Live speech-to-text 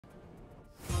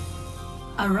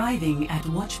Arriving at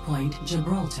Watchpoint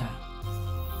Gibraltar.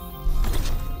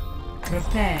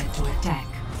 Prepare to attack.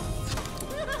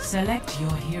 Select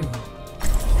your hero.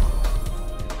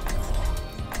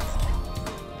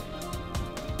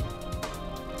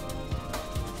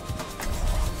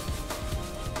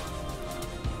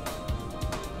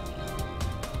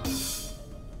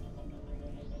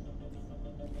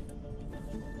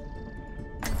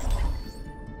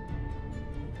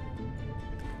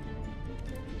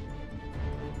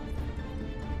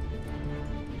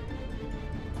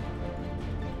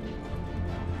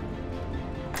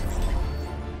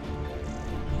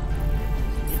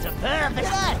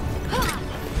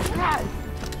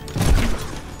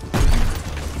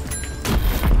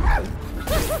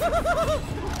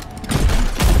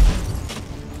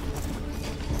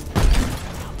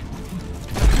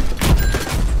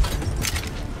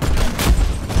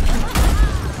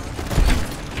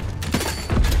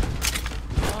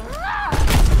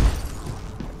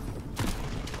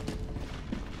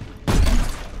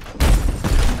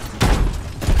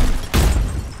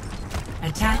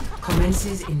 Attack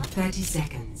commences in 30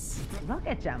 seconds.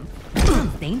 Rocket jump.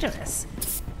 Dangerous.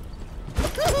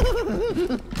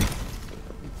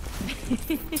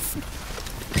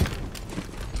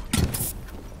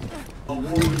 A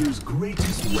warrior's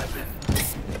greatest weapon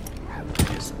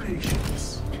is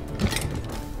patience.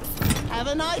 Have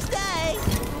a nice day!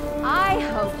 I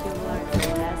hope you learned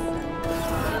your lesson.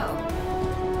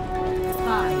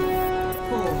 5,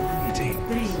 4,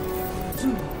 3,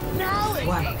 2, Now we're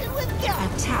 1. cooking with gas!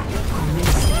 Attack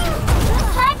commences.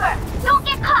 Sniper! Don't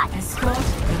get caught! Escort the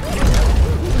hero.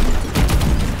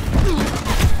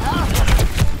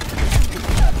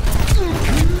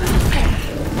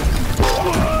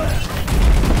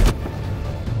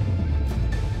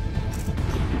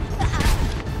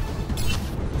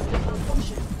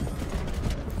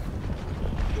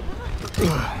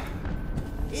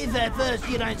 If at first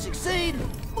you don't succeed,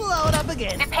 blow it up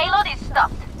again. The payload is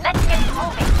stopped. Let's get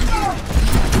moving.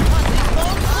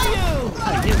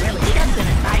 Oh, you really something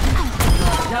at night.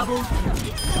 Double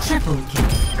kill. Triple kill.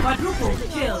 Quadruple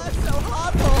kill. That's so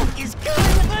hardball is good.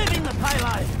 Moving the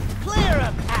payload. Clear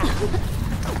a path.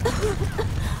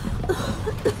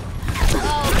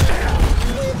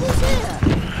 Leave this here.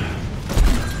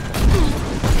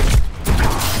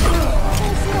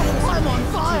 I'm on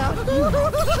fire.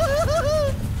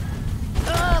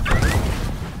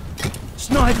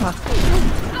 Sniper.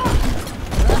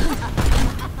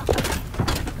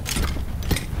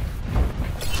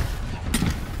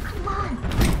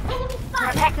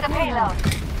 Protect the payload.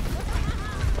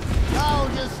 I'll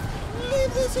just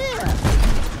leave this here.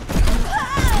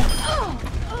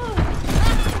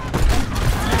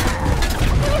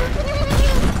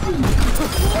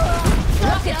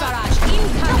 Rocket barrage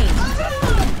incoming.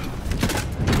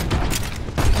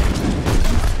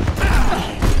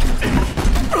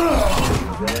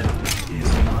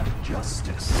 Is not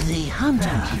justice. The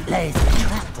hunter lays a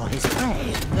trap for his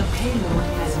prey. The payload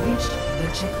has reached the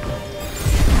checkpoint.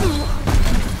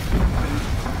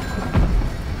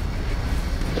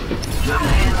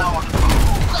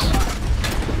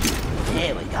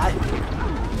 Here we go.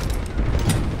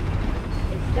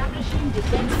 Establishing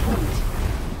defense point.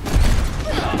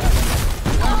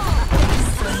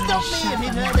 Stop me if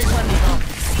you've heard this one before.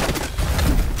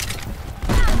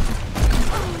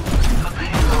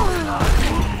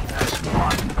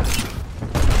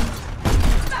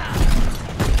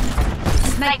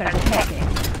 Sniper detected.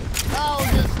 I'll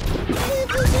just leave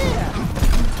this here.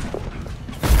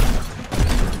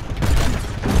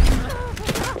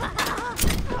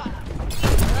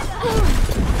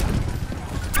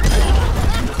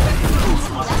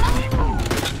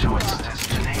 To its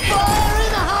destination. Fire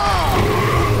in the hole!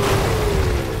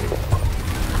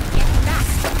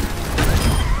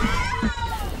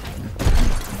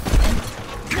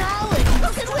 Now we're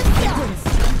cooking with gas!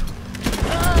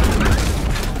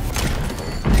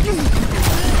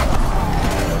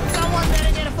 Someone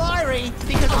better get a fiery,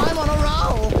 because I'm on a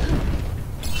roll!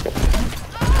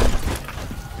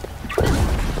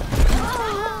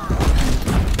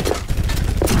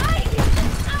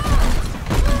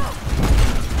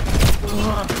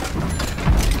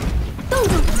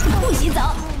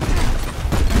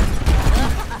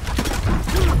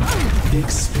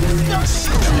 Experience.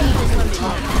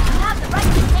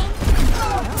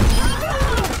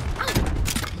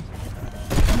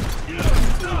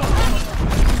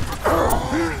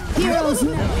 Heroes The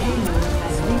payload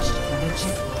has reached the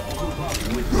checkpoint.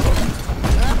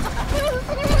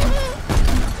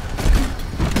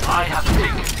 I have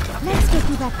taken. Let's get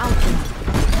you back out there.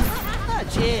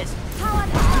 Cheers!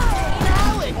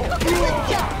 Now we're cooking with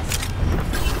gas!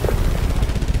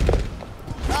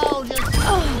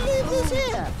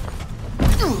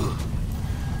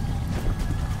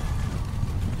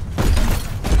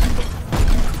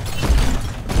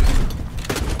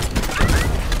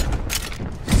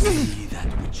 see that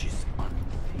which is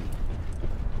unseen.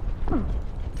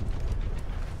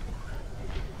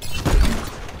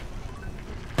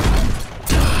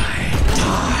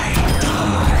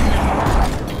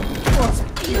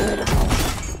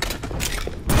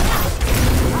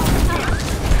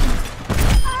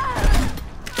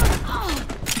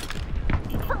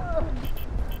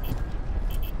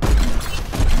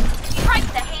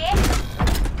 Tracer here.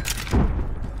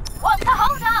 What's the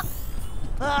hold up?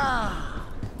 Ah.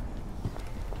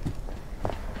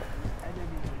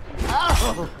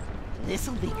 Oh,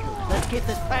 this'll be good. Let's get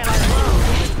this payload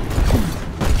moving.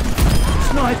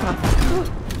 Sniper.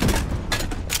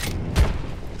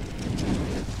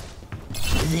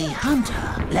 The hunter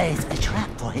lays a trap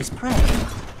for his prey.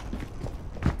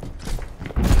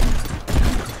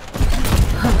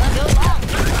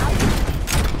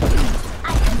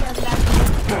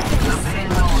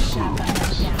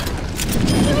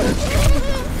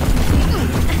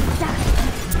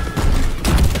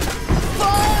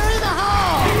 Fire in the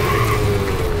hole!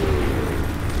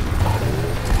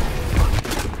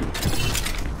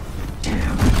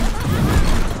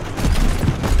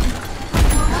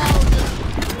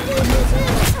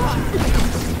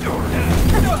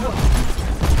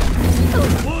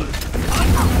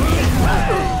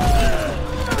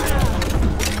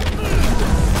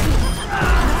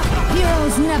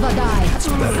 Heroes never die.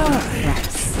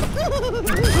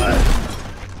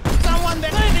 Someone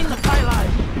been moving the payload!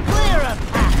 Clear a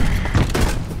path!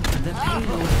 The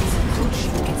payload is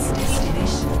approaching its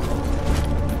destination.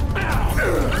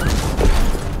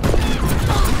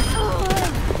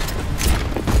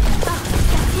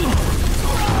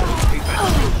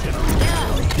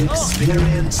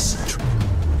 Experience.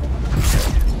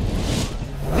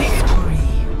 Victory.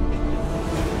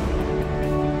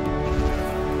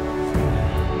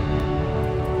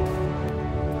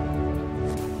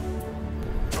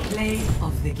 Play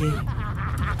of the game.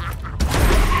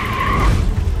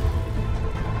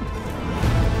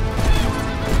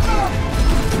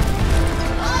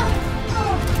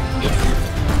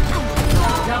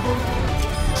 Double,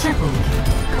 triple,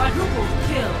 quadruple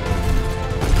kill.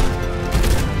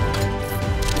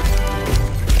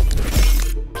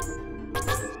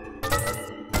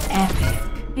 Epic.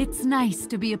 It's nice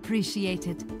to be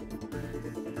appreciated.